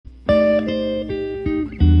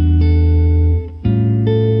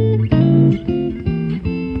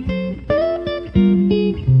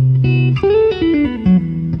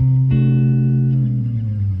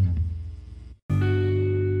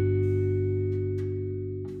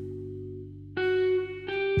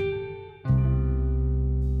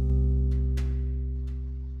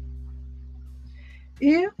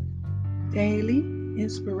If daily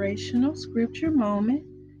inspirational scripture moment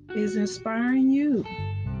is inspiring you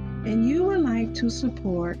and you would like to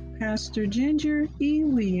support Pastor Ginger E.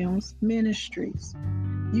 Williams Ministries,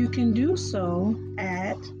 you can do so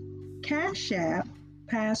at Cash App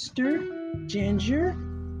Pastor Ginger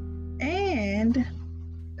and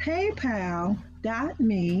PayPal.me/G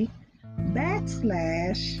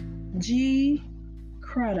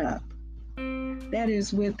Crudup. That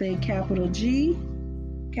is with a capital G,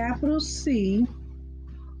 capital C,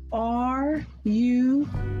 RUDUP.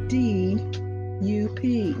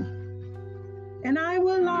 And I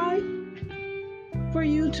would like for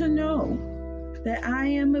you to know that I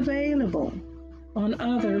am available on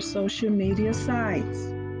other social media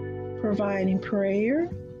sites, providing prayer,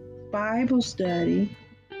 Bible study,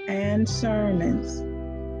 and sermons.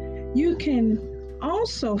 You can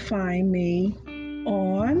also find me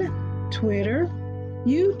on Twitter,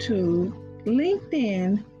 YouTube,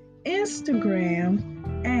 LinkedIn, Instagram,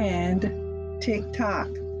 and TikTok.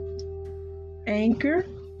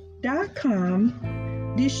 Anchor.com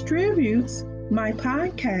distributes my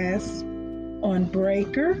podcasts on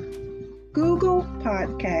Breaker, Google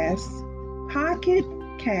Podcasts, Pocket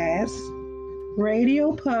Casts,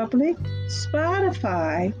 Radio Public,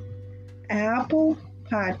 Spotify, Apple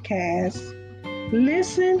Podcasts,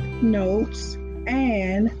 Listen Notes,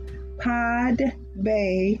 and Podbay.fm.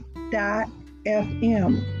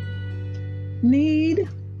 Need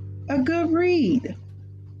a good read?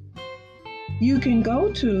 You can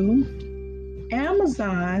go to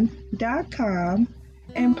Amazon.com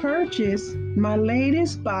and purchase my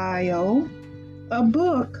latest bio, a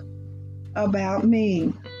book about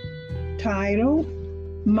me, titled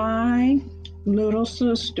My Little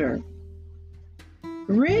Sister,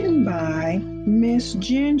 written by Miss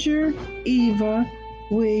Ginger Eva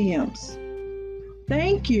Williams.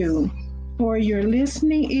 Thank you for your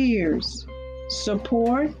listening ears,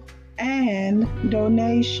 support, and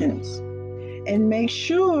donations. And make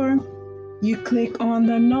sure you click on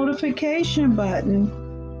the notification button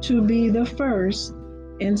to be the first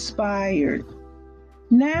inspired.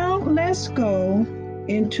 Now let's go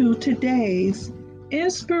into today's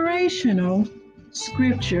inspirational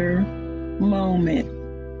scripture moment.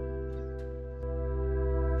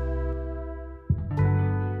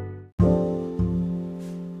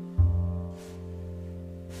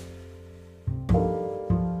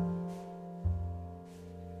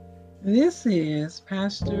 This is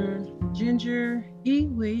Pastor Ginger E.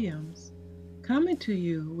 Williams coming to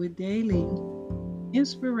you with daily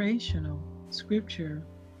inspirational scripture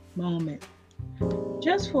moment.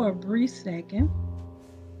 Just for a brief second,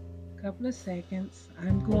 couple of seconds,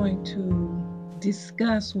 I'm going to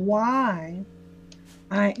discuss why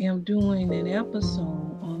I am doing an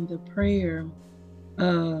episode on the prayer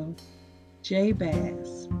of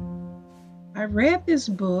Jabez. I read this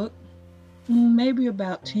book maybe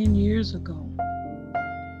about 10 years ago.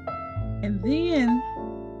 And then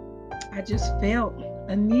I just felt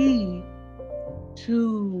a need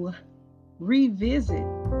to revisit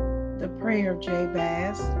the prayer of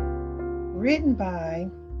Jabez, written by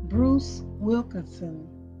Bruce Wilkinson.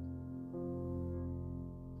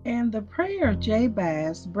 And the prayer of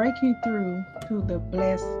Jabez, breaking through to the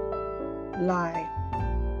blessed life.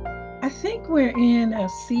 I think we're in a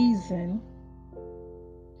season.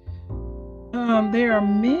 There are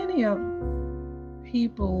many of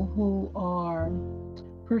people who are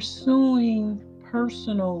pursuing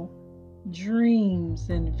personal dreams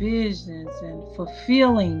and visions and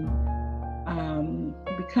fulfilling,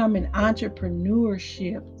 becoming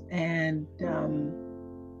entrepreneurship and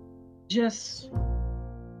just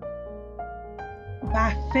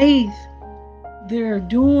by faith, they're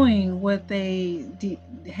doing what they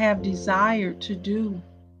have desired to do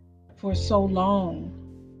for so long.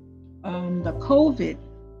 The COVID,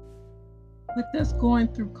 with us going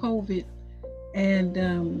through COVID and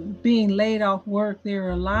being laid off work, there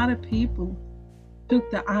are a lot of people took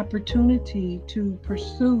the opportunity to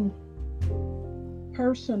pursue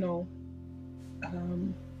personal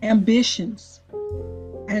ambitions.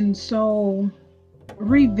 And so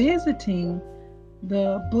revisiting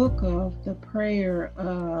the book of the prayer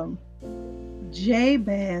of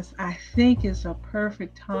Jabez, I think is a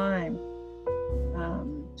perfect time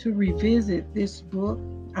to revisit this book.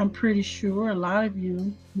 I'm pretty sure a lot of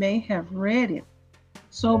you may have read it.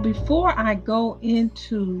 So before I go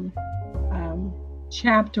into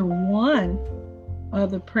chapter 1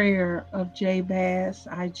 of the prayer of Jabez,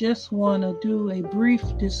 I just want to do a brief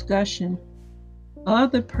discussion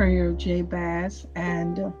of the prayer of Jabez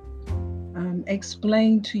and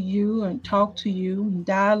explain to you and talk to you and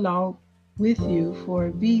dialogue with you for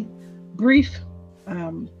a brief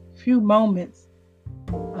few moments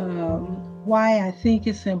why I think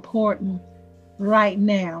it's important right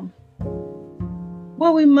now.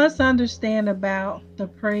 What we must understand about the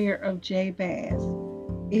prayer of Jabez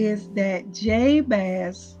is that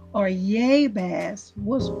Jabez or Jabez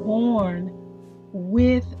was born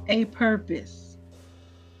with a purpose.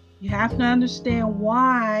 You have to understand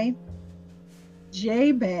why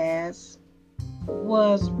Jabez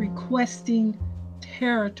was requesting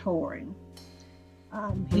territory.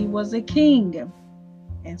 He was a king,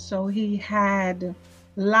 and so he had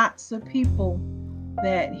lots of people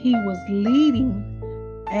that he was leading,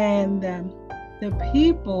 and the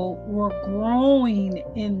people were growing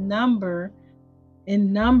in numbers,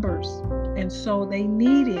 and so they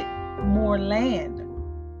needed more land.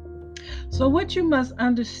 So what you must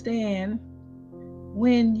understand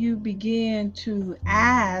when you begin to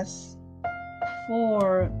ask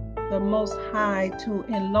for the Most High to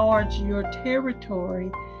enlarge your territory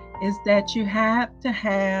is that you have to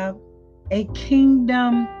have a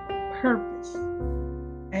kingdom purpose,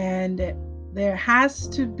 and there has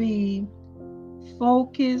to be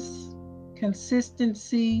focus,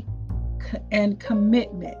 consistency, and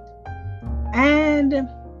commitment, and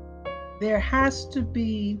there has to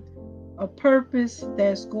be a purpose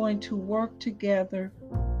that's going to work together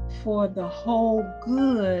for the whole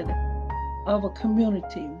good of a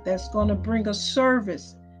community, that's going to bring a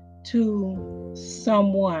service to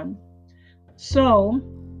someone. So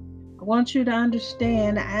I want you to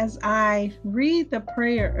understand, as I read the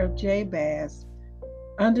prayer of Jabez,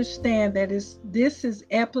 understand that this is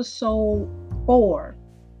episode 4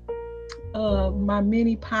 of my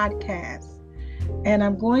mini podcast, and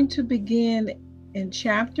I'm going to begin in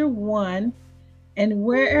chapter 1, and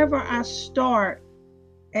wherever I start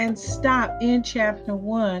and stop in chapter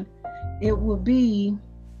 1, it will be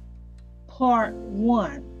part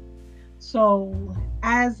 1. So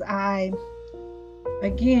as I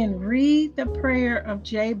again read the prayer of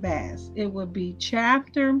Jabez, it will be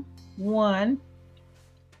chapter 1,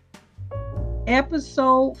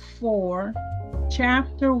 episode 4,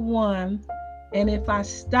 chapter 1, and if I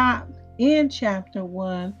stop in chapter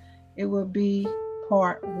 1, it will be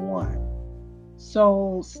part 1.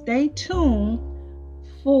 So stay tuned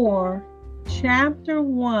for chapter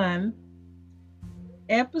 1,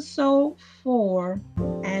 episode 4,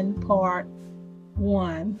 and part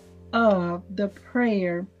 1 of the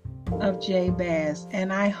prayer of Jabez.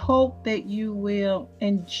 And I hope that you will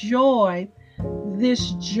enjoy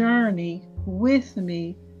this journey with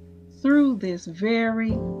me through this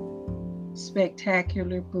very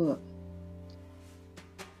spectacular book.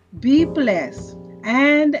 Be blessed,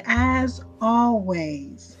 and as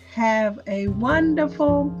always, have a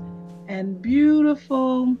wonderful and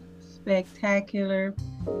beautiful, spectacular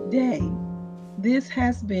day. This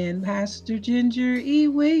has been Pastor Ginger E.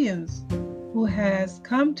 Williams, who has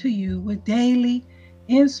come to you with daily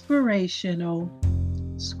inspirational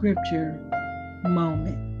scripture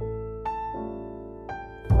moment.